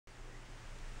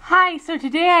Hi, so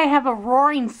today I have a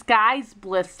Roaring Skies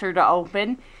blister to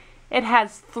open. It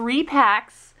has 3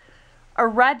 packs, a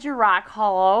Regirock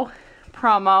Hollow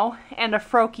promo, and a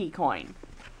Froakie coin.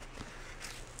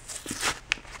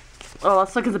 Oh,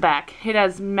 let's look at the back. It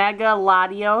has Mega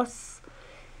Latios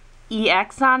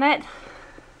EX on it.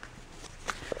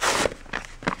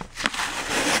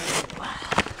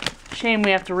 Shame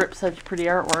we have to rip such pretty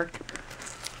artwork.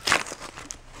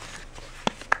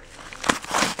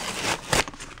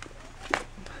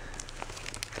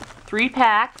 Three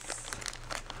packs.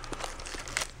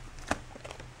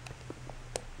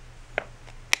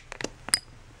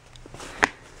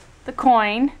 The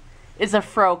coin is a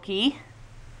Froakie.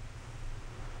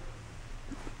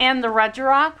 And the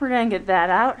Regirock, we're going to get that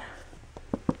out.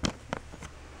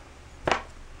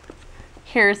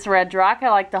 Here's the Regirock. I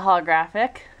like the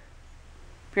holographic.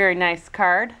 Very nice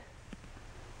card.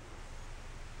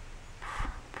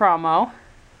 Promo.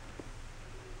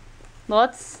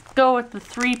 Let's go with the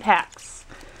 3 packs.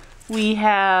 We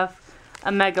have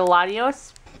a Mega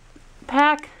Latios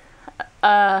pack,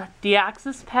 a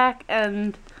Deoxys pack,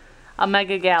 and a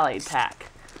Mega Gallade pack.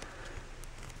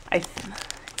 I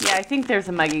think there's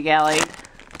a Mega Gallade.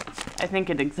 I think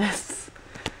it exists.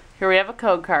 Here we have a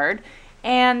code card,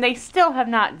 and they still have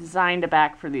not designed a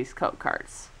back for these code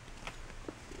cards.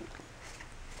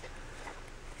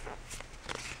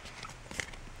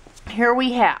 Here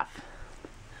we have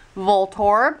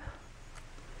Voltorb,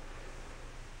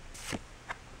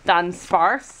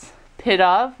 Dunsparce,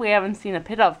 Pidove. We haven't seen a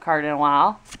Pidove card in a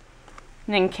while.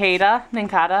 Nincada,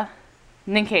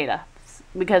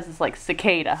 because it's like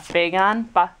cicada. Bagon,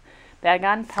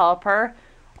 Pelipper,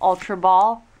 Ultra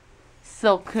Ball,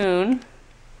 Silcoon,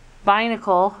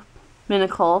 Binacle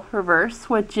Reverse,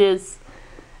 which is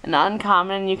an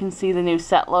uncommon. You can see the new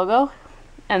set logo.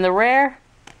 And the rare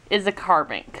is a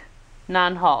Carbink,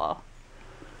 non-hollow.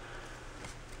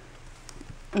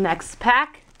 Next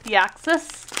pack,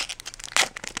 Deoxys.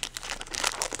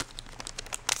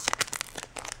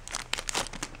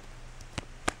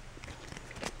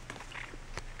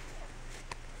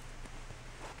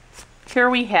 Here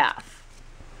we have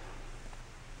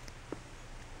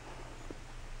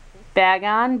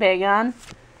Bagon,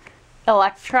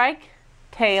 Electrike,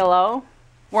 Tailo,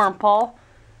 Wurmple,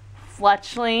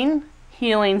 Fletchling,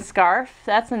 Healing Scarf.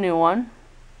 That's a new one.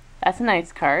 That's a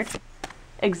nice card.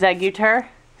 Executor,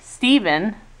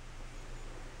 Steven.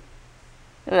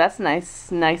 Oh, that's a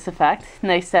nice effect.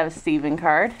 Nice to have a Steven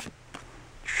card.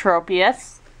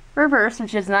 Tropius, Reverse,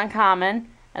 which is not common.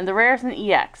 And the rare is an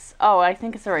EX. Oh, I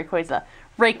think it's a Rayquaza.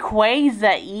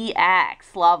 Rayquaza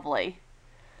EX. Lovely.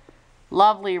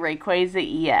 Lovely Rayquaza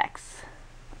EX.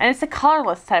 And it's a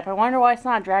colorless type. I wonder why it's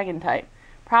not a dragon type.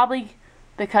 Probably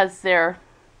because they're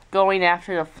going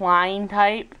after the flying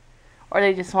type. Or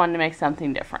they just wanted to make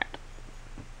something different.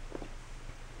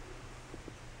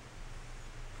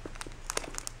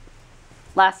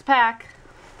 Last pack.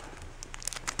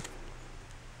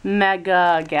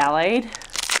 Mega Gallade.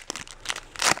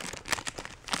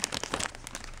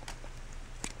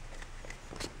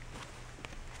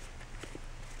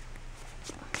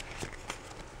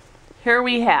 Here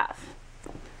we have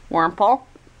Wurmple,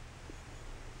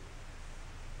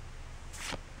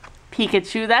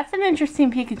 Pikachu. That's an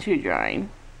interesting Pikachu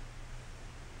drawing.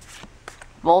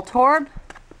 Voltorb,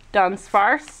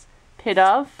 Dunsparce,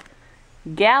 Pidove,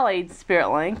 Gallade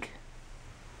Spirit Link.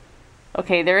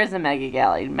 Okay, there is a Mega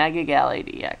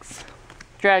Gallade EX.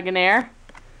 Dragonair,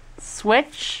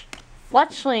 Switch,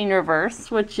 Fletchling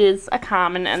Reverse, which is a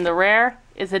common, and the rare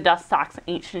is a Dustox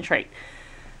Ancient Trait.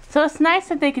 So it's nice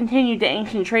that they continued the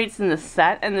ancient traits in this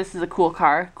set, and this is a cool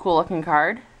looking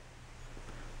card.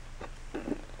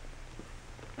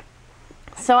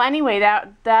 So anyway,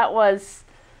 that was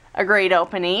a great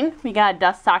opening. We got a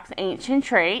Dustox Ancient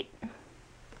Trait,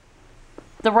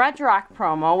 the Regirock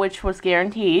promo, which was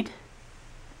guaranteed,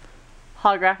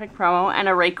 holographic promo, and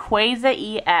a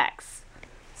Rayquaza EX.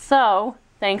 So,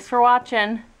 thanks for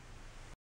watching.